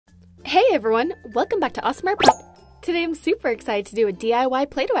Hey everyone, welcome back to AWESMR Prep. Today I'm super excited to do a DIY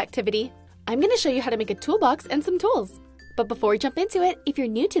Play-Doh activity. I'm going to show you how to make a toolbox and some tools. But before we jump into it, if you're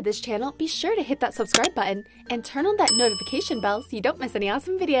new to this channel, be sure to hit that subscribe button and turn on that notification bell so you don't miss any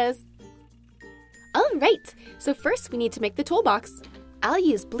awesome videos. Alright, so first we need to make the toolbox. I'll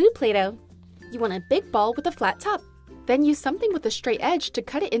use blue Play-Doh. You want a big ball with a flat top. Then use something with a straight edge to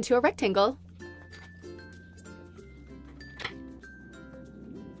cut it into a rectangle.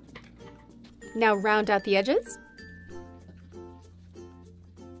 Now round out the edges.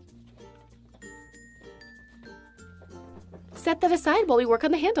 Set that aside while we work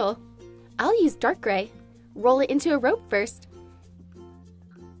on the handle. I'll use dark gray. Roll it into a rope first.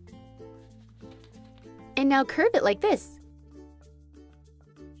 And now curve it like this.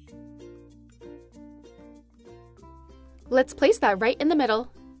 Let's place that right in the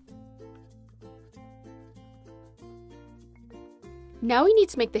middle. Now we need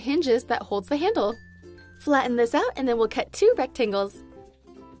to make the hinges that holds the handle. Flatten this out and then we'll cut 2 rectangles.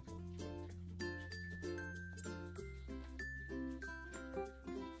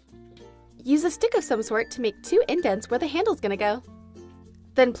 Use a stick of some sort to make 2 indents where the handle's gonna go.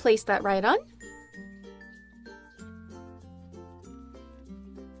 Then place that right on.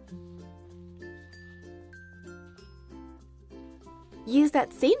 Use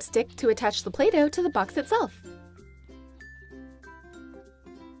that same stick to attach the Play-Doh to the box itself.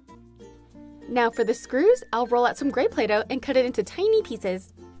 Now for the screws, I'll roll out some gray Play-Doh and cut it into tiny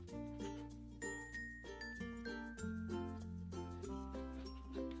pieces.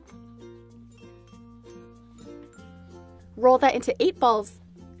 Roll that into 8 balls.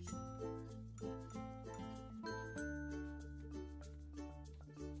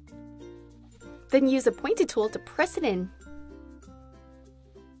 Then use a pointed tool to press it in.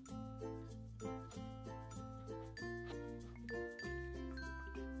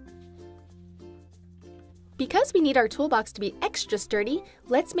 Because we need our toolbox to be extra sturdy,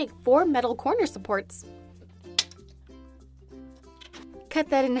 let's make 4 metal corner supports.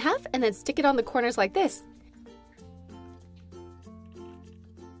 Cut that in half and then stick it on the corners like this.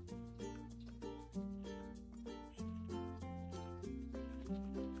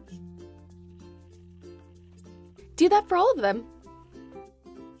 Do that for all of them.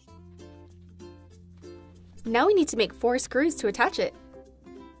 Now we need to make 4 screws to attach it.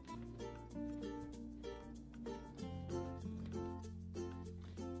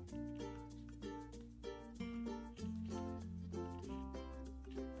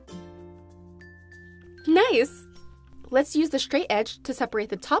 Nice! Let's use the straight edge to separate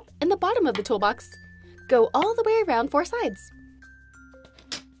the top and the bottom of the toolbox. Go all the way around 4 sides.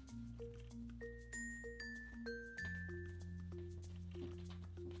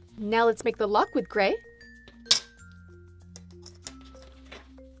 Now let's make the lock with gray.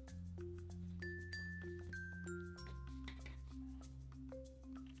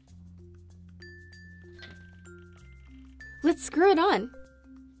 Let's screw it on.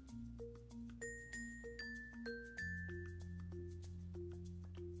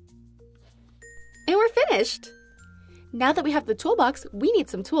 And we're finished! Now that we have the toolbox, we need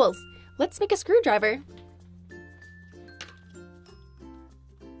some tools. Let's make a screwdriver.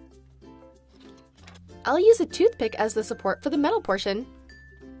 I'll use a toothpick as the support for the metal portion.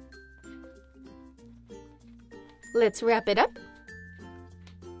 Let's wrap it up.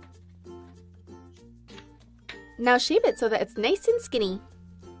 Now shape it so that it's nice and skinny.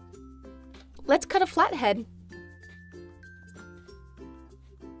 Let's cut a flat head.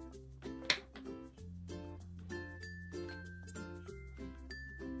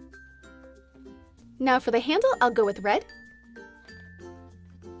 Now for the handle, I'll go with red.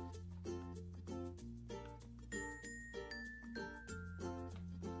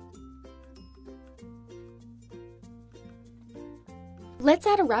 Let's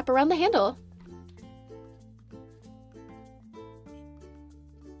add a wrap around the handle.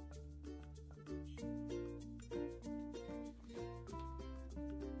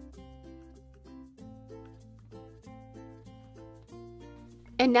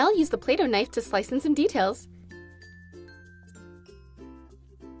 And now use the Play-Doh knife to slice in some details.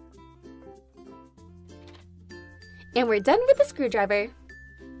 And we're done with the screwdriver.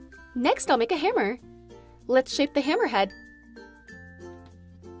 Next, I'll make a hammer. Let's shape the hammer head.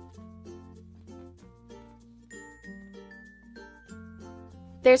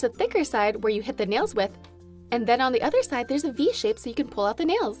 There's a thicker side where you hit the nails with, and then on the other side there's a V shape so you can pull out the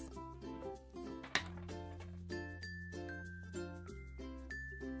nails.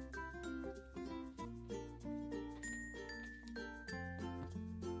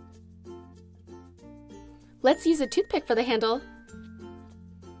 Let's use a toothpick for the handle.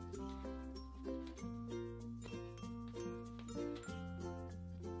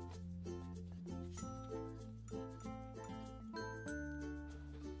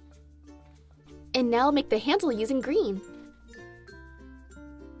 And now I'll make the handle using green.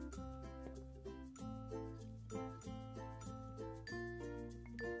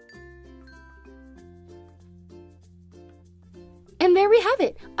 And there we have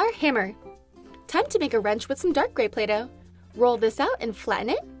it, our hammer. Time to make a wrench with some dark gray Play-Doh. Roll this out and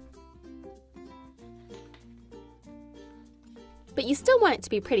flatten it. But you still want it to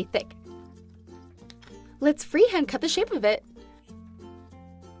be pretty thick. Let's freehand cut the shape of it.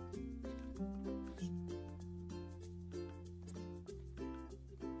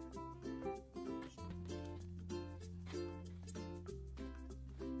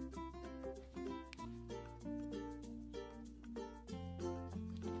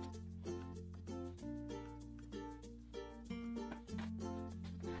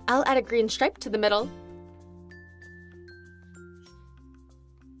 I'll add a green stripe to the middle.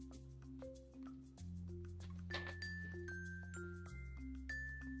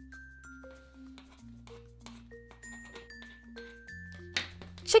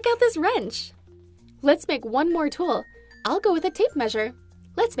 Check out this wrench! Let's make one more tool. I'll go with a tape measure.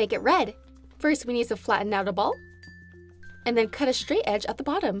 Let's make it red. First, we need to flatten out a ball, and then cut a straight edge at the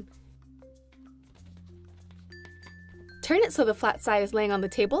bottom. Turn it so the flat side is laying on the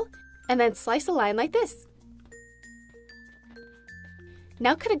table, and then slice a line like this.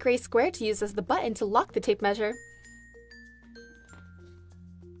 Now cut a gray square to use as the button to lock the tape measure.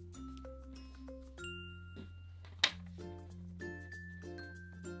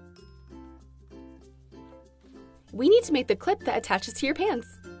 We need to make the clip that attaches to your pants.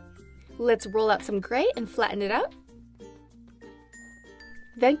 Let's roll out some gray and flatten it out.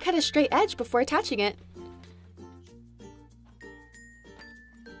 Then cut a straight edge before attaching it.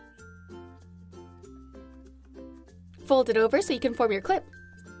 Fold it over so you can form your clip.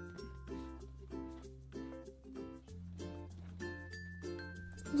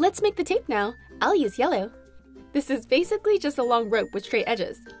 Let's make the tape now. I'll use yellow. This is basically just a long rope with straight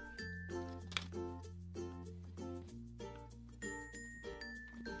edges.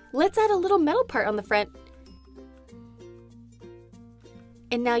 Let's add a little metal part on the front.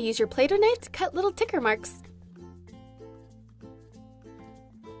 And now use your Play-Doh knife to cut little ticker marks.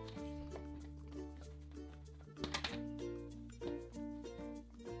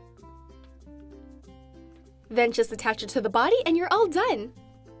 Then just attach it to the body and you're all done!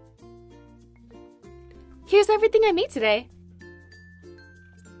 Here's everything I made today.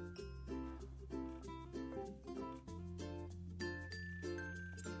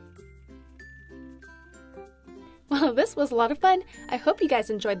 Well, this was a lot of fun. I hope you guys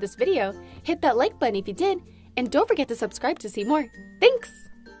enjoyed this video. Hit that like button if you did, and don't forget to subscribe to see more. Thanks!